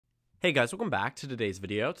Hey guys, welcome back to today's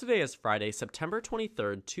video. Today is Friday, September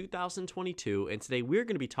 23rd, 2022, and today we're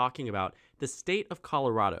going to be talking about the state of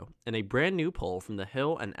Colorado and a brand new poll from the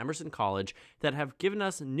Hill and Emerson College that have given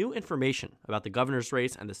us new information about the governor's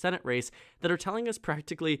race and the Senate race that are telling us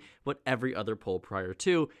practically what every other poll prior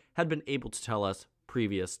to had been able to tell us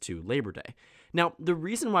previous to Labor Day. Now, the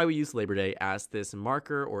reason why we use Labor Day as this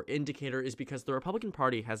marker or indicator is because the Republican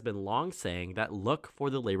Party has been long saying that look for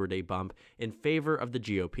the Labor Day bump in favor of the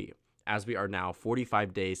GOP. As we are now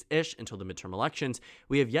 45 days-ish until the midterm elections,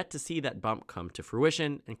 we have yet to see that bump come to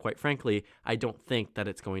fruition, and quite frankly, I don't think that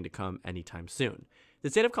it's going to come anytime soon. The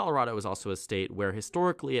state of Colorado is also a state where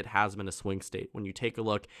historically it has been a swing state. When you take a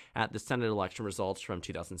look at the Senate election results from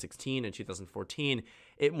 2016 and 2014,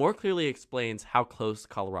 it more clearly explains how close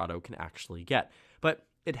Colorado can actually get. But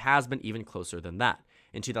it has been even closer than that.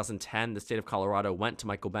 In 2010, the state of Colorado went to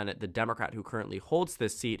Michael Bennet, the Democrat who currently holds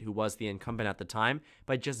this seat, who was the incumbent at the time,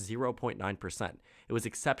 by just 0.9%. It was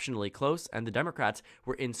exceptionally close, and the Democrats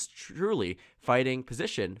were in truly fighting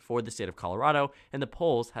position for the state of Colorado, and the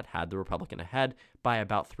polls had the Republican ahead by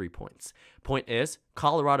about 3 points. Point is,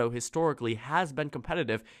 Colorado historically has been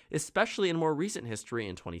competitive, especially in more recent history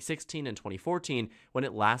in 2016 and 2014 when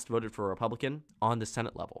it last voted for a Republican on the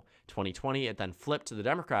Senate level. 2020, it then flipped to the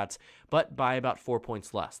Democrats, but by about 4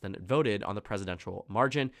 points less than it voted on the presidential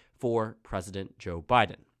margin for President Joe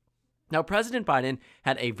Biden. Now, President Biden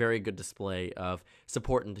had a very good display of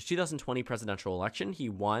support in the 2020 presidential election. He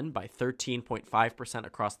won by 13.5%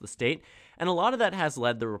 across the state, and a lot of that has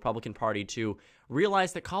led the Republican Party to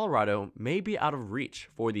realize that Colorado may be out of reach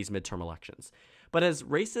for these midterm elections. But as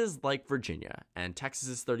races like Virginia and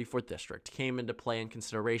Texas's 34th district came into play in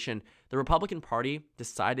consideration, the Republican Party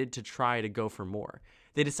decided to try to go for more.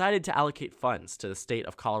 They decided to allocate funds to the state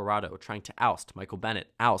of Colorado, trying to oust Michael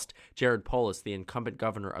Bennet, oust Jared Polis, the incumbent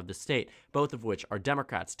governor of the state, both of which are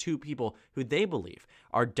Democrats, two people who they believe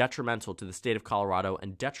are detrimental to the state of Colorado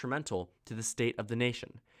and detrimental to the state of the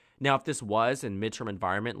nation. Now, if this was in midterm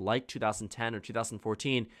environment like 2010 or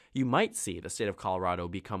 2014, you might see the state of Colorado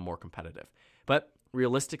become more competitive. But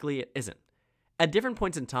realistically, it isn't. At different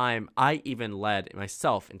points in time, I even led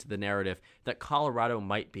myself into the narrative that Colorado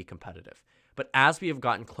might be competitive. But as we have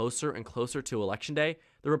gotten closer and closer to Election Day,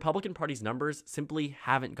 the Republican Party's numbers simply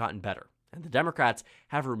haven't gotten better, and the Democrats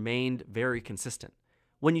have remained very consistent.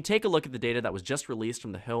 When you take a look at the data that was just released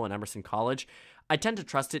from the Hill and Emerson College, I tend to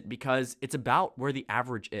trust it because it's about where the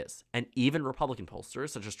average is, and even Republican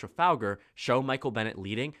pollsters such as Trafalgar show Michael Bennet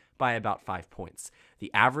leading by about 5 points.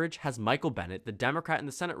 The average has Michael Bennet, the Democrat in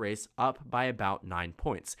the Senate race, up by about 9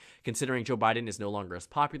 points. Considering Joe Biden is no longer as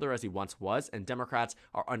popular as he once was, and Democrats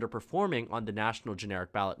are underperforming on the national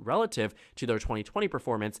generic ballot relative to their 2020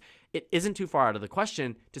 performance, it isn't too far out of the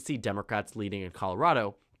question to see Democrats leading in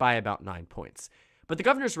Colorado by about 9 points. But the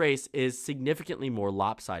governor's race is significantly more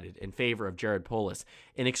lopsided in favor of Jared Polis,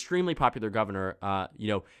 an extremely popular governor,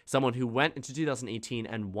 someone who went into 2018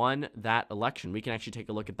 and won that election. We can actually take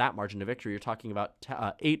a look at that margin of victory. You're talking about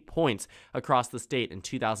 8 points across the state in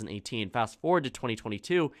 2018. Fast forward to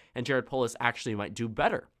 2022, and Jared Polis actually might do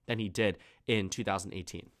better than he did in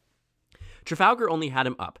 2018. Trafalgar only had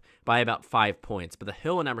him up by about 5 points, but the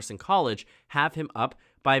Hill and Emerson College have him up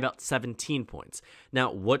by about 17 points.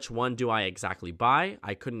 Now, which one do I exactly buy?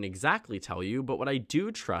 I couldn't exactly tell you, but what I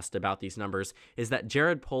do trust about these numbers is that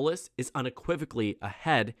Jared Polis is unequivocally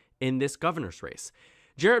ahead in this governor's race.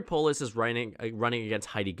 Jared Polis is running against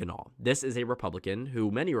Heidi Ganahl. This is a Republican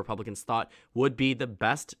who many Republicans thought would be the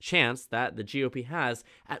best chance that the GOP has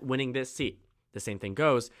at winning this seat. The same thing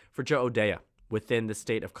goes for Joe O'Dea within the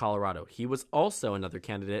state of Colorado. He was also another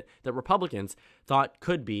candidate that Republicans thought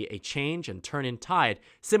could be a change and turn in tide,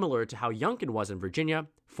 similar to how Youngkin was in Virginia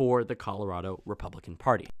for the Colorado Republican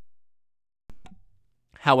Party.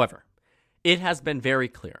 However, it has been very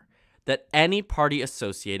clear that any party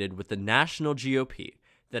associated with the national GOP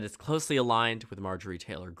that is closely aligned with Marjorie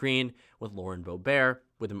Taylor Greene, with Lauren Boebert,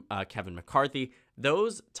 with Kevin McCarthy,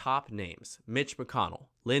 those top names, Mitch McConnell,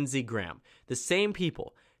 Lindsey Graham, the same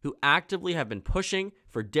people who actively have been pushing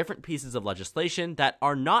for different pieces of legislation that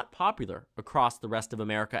are not popular across the rest of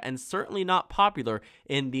America and certainly not popular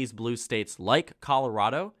in these blue states like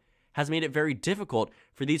Colorado, has made it very difficult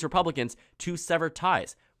for these Republicans to sever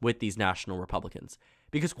ties with these national Republicans.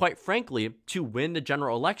 Because quite frankly, to win the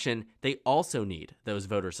general election, they also need those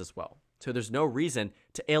voters as well. So there's no reason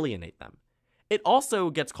to alienate them. It also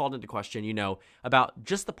gets called into question, about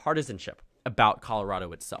just the partisanship about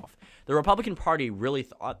Colorado itself. The Republican Party really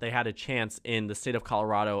thought they had a chance in the state of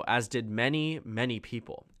Colorado, as did many, many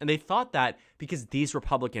people. And they thought that because these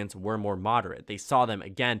Republicans were more moderate. They saw them,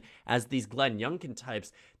 again, as these Glenn Youngkin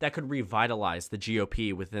types that could revitalize the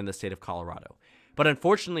GOP within the state of Colorado. But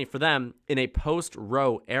unfortunately for them, in a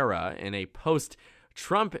post-Roe era, in a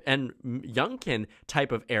post-Trump and Youngkin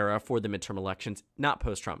type of era for the midterm elections, not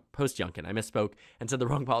post-Trump, post-Youngkin, I misspoke and said the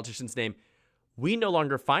wrong politician's name, we no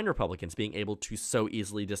longer find Republicans being able to so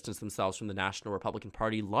easily distance themselves from the National Republican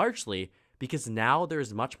Party, largely because now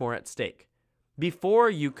there's much more at stake. Before,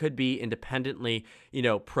 you could be independently,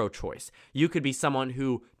 pro-choice. You could be someone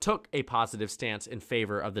who took a positive stance in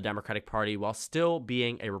favor of the Democratic Party while still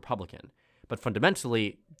being a Republican. But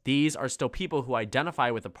fundamentally, these are still people who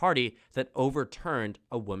identify with a party that overturned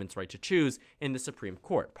a woman's right to choose in the Supreme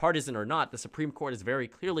Court. Partisan or not, the Supreme Court is very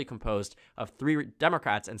clearly composed of 3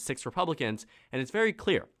 Democrats and 6 Republicans, and it's very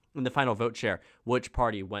clear in the final vote share which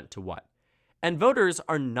party went to what. And voters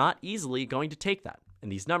are not easily going to take that,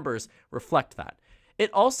 and these numbers reflect that.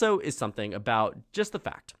 It also is something about just the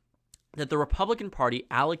fact that the Republican Party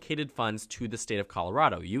allocated funds to the state of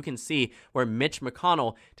Colorado. You can see where Mitch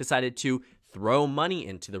McConnell decided to throw money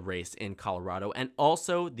into the race in Colorado, and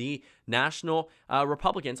also the national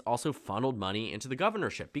Republicans also funneled money into the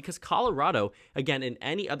governorship, because Colorado, again, in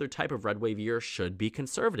any other type of red wave year, should be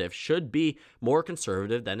conservative, should be more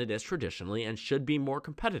conservative than it is traditionally, and should be more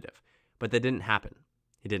competitive. But that didn't happen.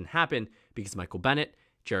 It didn't happen because Michael Bennet,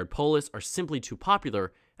 Jared Polis are simply too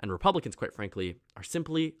popular, and Republicans, quite frankly, are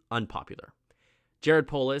simply unpopular. Jared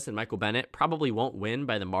Polis and Michael Bennet probably won't win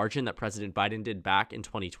by the margin that President Biden did back in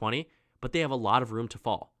 2020, but they have a lot of room to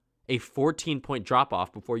fall. A 14-point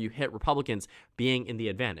drop-off before you hit Republicans being in the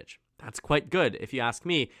advantage. That's quite good, if you ask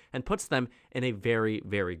me, and puts them in a very,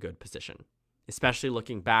 very good position. Especially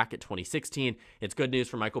looking back at 2016, it's good news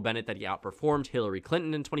for Michael Bennet that he outperformed Hillary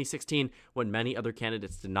Clinton in 2016 when many other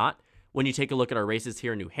candidates did not. When you take a look at our races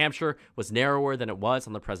here, New Hampshire was narrower than it was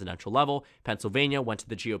on the presidential level. Pennsylvania went to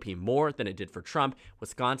the GOP more than it did for Trump.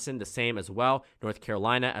 Wisconsin, the same as well. North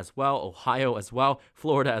Carolina as well. Ohio as well.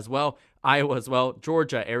 Florida as well. Iowa as well.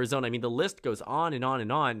 Georgia, Arizona. I mean, the list goes on and on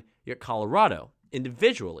and on. Yet Colorado,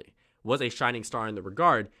 individually, was a shining star in the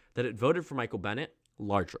regard that it voted for Michael Bennet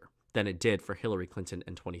larger than it did for Hillary Clinton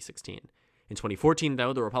in 2016. In 2014,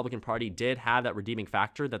 though, the Republican Party did have that redeeming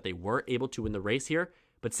factor that they were able to win the race here.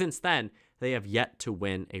 But since then, they have yet to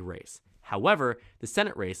win a race. However, the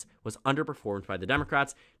Senate race was underperformed by the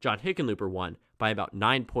Democrats. John Hickenlooper won by about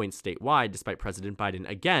 9 points statewide, despite President Biden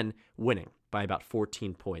again winning by about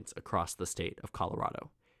 14 points across the state of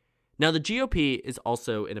Colorado. Now, the GOP is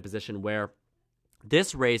also in a position where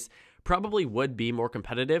this race probably would be more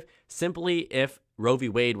competitive simply if Roe v.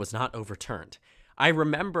 Wade was not overturned. I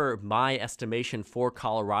remember my estimation for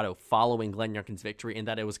Colorado following Glenn Youngkin's victory in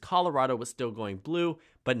that it was Colorado was still going blue,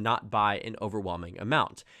 but not by an overwhelming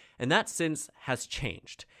amount. And that since has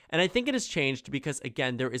changed. And I think it has changed because,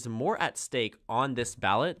 again, there is more at stake on this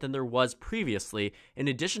ballot than there was previously, in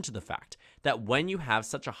addition to the fact that when you have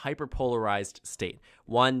such a hyperpolarized state,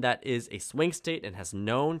 one that is a swing state and has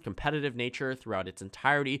known competitive nature throughout its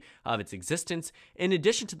entirety of its existence, in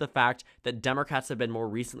addition to the fact that Democrats have been more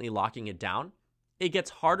recently locking it down, it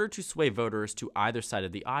gets harder to sway voters to either side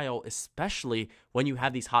of the aisle, especially when you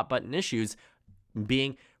have these hot button issues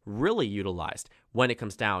being really utilized when it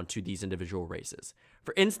comes down to these individual races.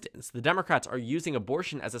 For instance, the Democrats are using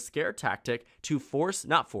abortion as a scare tactic to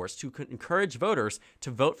encourage voters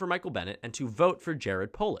to vote for Michael Bennet and to vote for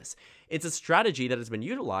Jared Polis. It's a strategy that has been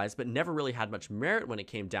utilized but never really had much merit when it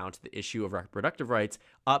came down to the issue of reproductive rights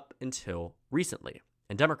up until recently.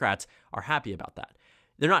 And Democrats are happy about that.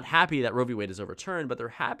 They're not happy that Roe v. Wade is overturned, but they're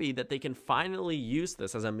happy that they can finally use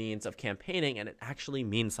this as a means of campaigning and it actually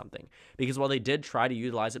means something. Because while they did try to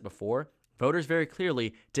utilize it before, voters very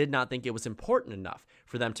clearly did not think it was important enough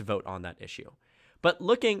for them to vote on that issue. But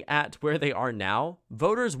looking at where they are now,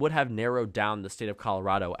 voters would have narrowed down the state of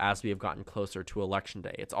Colorado as we have gotten closer to Election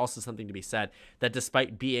Day. It's also something to be said that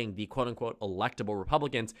despite being the quote-unquote electable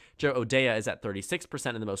Republicans, Joe O'Dea is at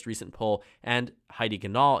 36% in the most recent poll, and Heidi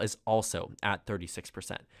Ganahl is also at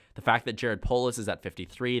 36%. The fact that Jared Polis is at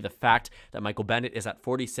 53%, the fact that Michael Bennet is at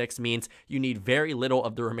 46% means you need very little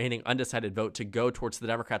of the remaining undecided vote to go towards the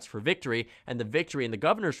Democrats for victory, and the victory in the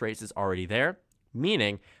governor's race is already there.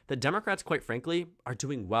 Meaning that Democrats, quite frankly, are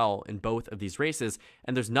doing well in both of these races,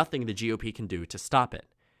 and there's nothing the GOP can do to stop it.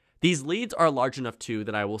 These leads are large enough, too,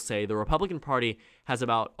 that I will say the Republican Party has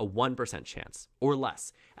about a 1% chance, or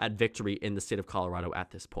less, at victory in the state of Colorado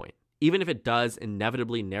at this point. Even if it does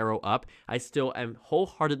inevitably narrow up, I still am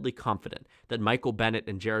wholeheartedly confident that Michael Bennet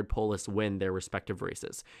and Jared Polis win their respective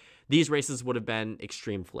races. these races would have been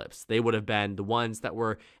extreme flips. They would have been the ones that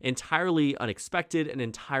were entirely unexpected and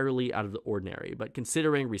entirely out of the ordinary. But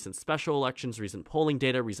considering recent special elections, recent polling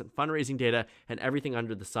data, recent fundraising data, and everything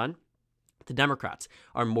under the sun, the Democrats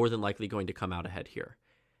are more than likely going to come out ahead here.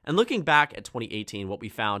 And looking back at 2018, what we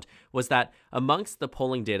found was that amongst the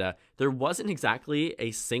polling data, there wasn't exactly a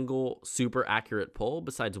single super accurate poll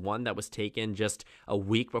besides one that was taken just a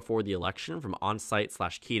week before the election from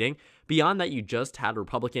onsite/Keating. Beyond that, you just had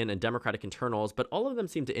Republican and Democratic internals, but all of them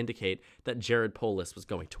seemed to indicate that Jared Polis was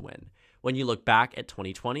going to win. When you look back at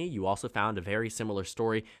 2020, you also found a very similar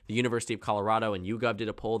story. The University of Colorado and YouGov did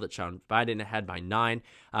a poll that showed Biden ahead by 9.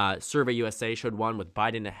 Survey USA showed one with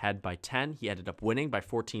Biden ahead by 10. He ended up winning by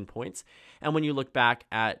 14 points. And when you look back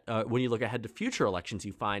at, when you look ahead to future elections,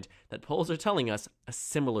 you find that polls are telling us a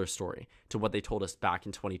similar story to what they told us back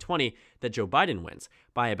in 2020, that Joe Biden wins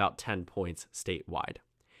by about 10 points statewide.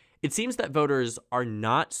 It seems that voters are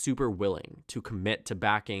not super willing to commit to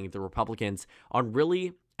backing the Republicans on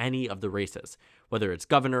really any of the races. Whether it's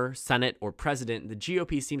governor, Senate, or president, the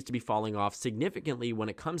GOP seems to be falling off significantly when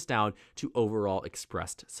it comes down to overall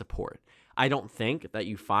expressed support. I don't think that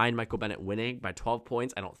you find Michael Bennet winning by 12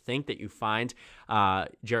 points. I don't think that you find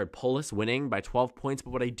Jared Polis winning by 12 points.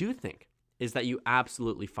 But what I do think is that you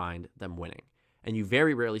absolutely find them winning. And you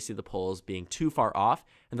very rarely see the polls being too far off.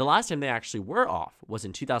 And the last time they actually were off was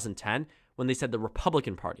in 2010, when they said the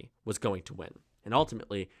Republican Party was going to win. And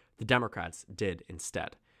ultimately, the Democrats did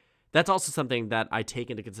instead. That's also something that I take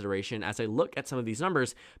into consideration as I look at some of these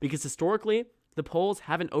numbers, because historically, the polls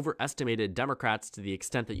haven't overestimated Democrats to the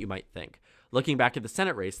extent that you might think. Looking back at the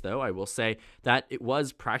Senate race, though, I will say that it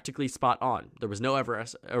was practically spot on. There was no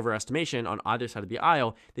overestimation on either side of the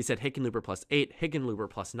aisle. They said Hickenlooper plus 8, Hickenlooper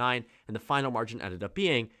plus 9, and the final margin ended up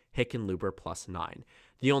being Hickenlooper plus 9.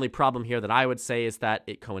 The only problem here that I would say is that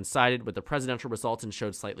it coincided with the presidential results and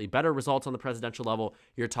showed slightly better results on the presidential level.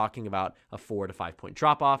 You're talking about a 4 to 5 point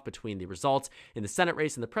drop off between the results in the Senate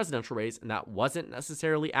race and the presidential race, and that wasn't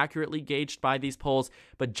necessarily accurately gauged by these polls,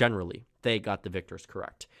 but generally they got the victors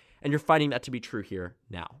correct. And you're finding that to be true here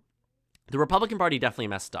now. The Republican Party definitely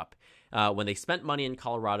messed up. When they spent money in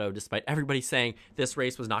Colorado, despite everybody saying this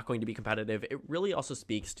race was not going to be competitive, it really also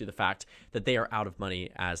speaks to the fact that they are out of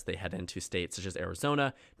money as they head into states such as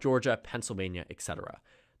Arizona, Georgia, Pennsylvania, etc.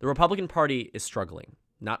 The Republican Party is struggling,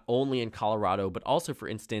 not only in Colorado, but also, for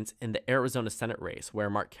instance, in the Arizona Senate race, where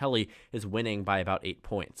Mark Kelly is winning by about 8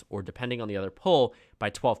 points, or depending on the other poll,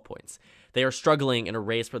 by 12 points. They are struggling in a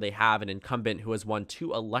race where they have an incumbent who has won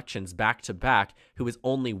 2 elections back-to-back, who is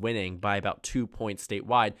only winning by about 2 points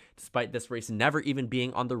statewide, despite this race never even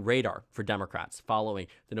being on the radar for Democrats following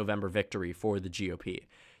the November victory for the GOP.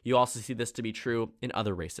 You also see this to be true in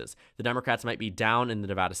other races. The Democrats might be down in the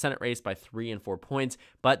Nevada Senate race by 3 and 4 points,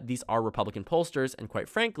 but these are Republican pollsters, and quite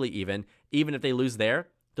frankly, even if they lose there,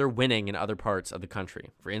 they're winning in other parts of the country.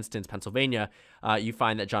 For instance, Pennsylvania, you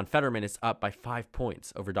find that John Fetterman is up by 5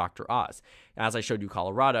 points over Dr. Oz. As I showed you,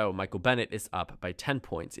 Colorado, Michael Bennet is up by 10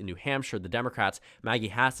 points. In New Hampshire, the Democrats, Maggie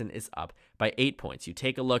Hassan is up by 8 points. You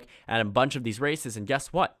take a look at a bunch of these races, and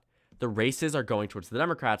guess what? The races are going towards the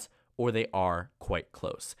Democrats, or they are quite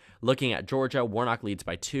close. Looking at Georgia, Warnock leads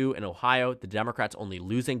by 2. In Ohio, the Democrats only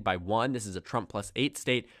losing by 1. This is a Trump plus 8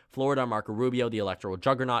 state. Florida, Marco Rubio, the electoral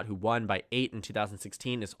juggernaut who won by 8 in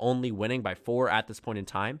 2016, is only winning by 4 at this point in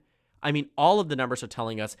time. I mean, all of the numbers are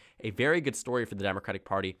telling us a very good story for the Democratic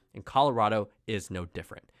Party, and Colorado is no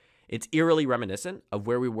different. It's eerily reminiscent of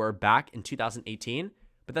where we were back in 2018,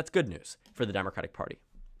 but that's good news for the Democratic Party.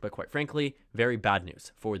 But quite frankly, very bad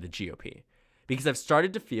news for the GOP. Because I've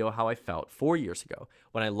started to feel how I felt 4 years ago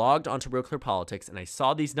when I logged onto Real Clear Politics and I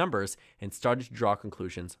saw these numbers and started to draw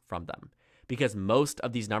conclusions from them. Because most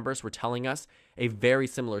of these numbers were telling us a very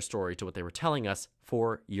similar story to what they were telling us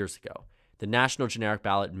 4 years ago. The national generic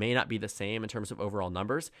ballot may not be the same in terms of overall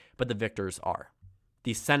numbers, but the victors are.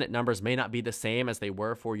 The Senate numbers may not be the same as they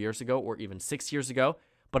were 4 years ago or even 6 years ago,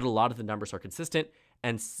 but a lot of the numbers are consistent,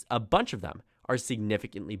 and a bunch of them are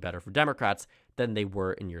significantly better for Democrats than they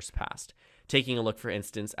were in years past. Taking a look, for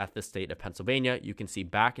instance, at the state of Pennsylvania, you can see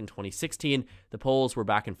back in 2016, the polls were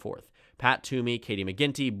back and forth. Pat Toomey, Katie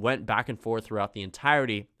McGinty went back and forth throughout the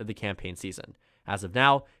entirety of the campaign season. As of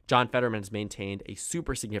now, John Fetterman has maintained a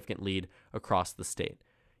super significant lead across the state.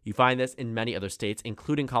 You find this in many other states,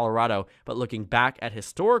 including Colorado, but looking back at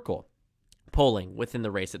historical polling within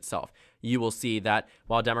the race itself, you will see that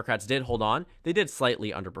while Democrats did hold on, they did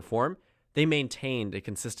slightly underperform. They maintained a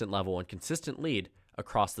consistent level and consistent lead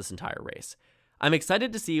across this entire race. I'm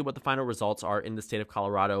excited to see what the final results are in the state of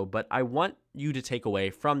Colorado, but I want you to take away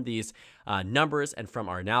from these numbers and from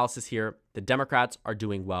our analysis here, the Democrats are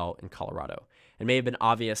doing well in Colorado. It may have been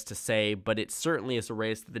obvious to say, but it certainly is a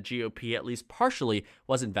race that the GOP at least partially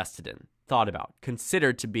was invested in, thought about,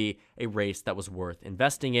 considered to be a race that was worth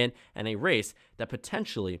investing in, and a race that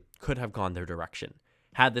potentially could have gone their direction.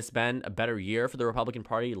 Had this been a better year for the Republican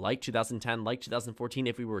Party, like 2010, like 2014,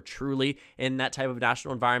 if we were truly in that type of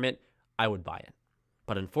national environment, I would buy it.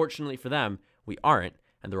 But unfortunately for them, we aren't,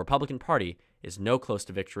 and the Republican Party is no closer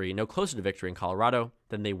to victory in Colorado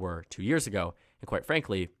than they were 2 years ago. And quite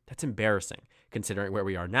frankly, that's embarrassing, considering where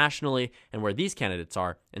we are nationally and where these candidates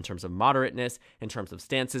are in terms of moderateness, in terms of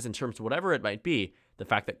stances, in terms of whatever it might be. The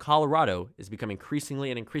fact that Colorado is becoming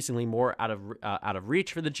increasingly more out of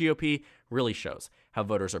reach for the GOP really shows how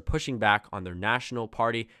voters are pushing back on their national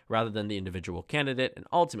party rather than the individual candidate, and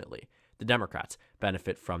ultimately, the Democrats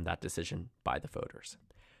benefit from that decision by the voters.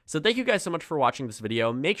 So thank you guys so much for watching this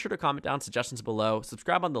video. Make sure to comment down suggestions below.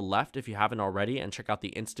 Subscribe on the left if you haven't already, and check out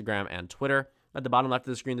the Instagram and Twitter. At the bottom left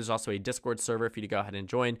of the screen, there's also a Discord server for you to go ahead and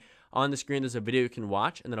join. On the screen, there's a video you can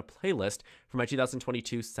watch, and then a playlist for my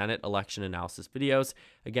 2022 Senate election analysis videos.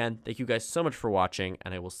 Again, thank you guys so much for watching,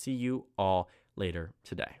 and I will see you all later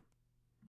today.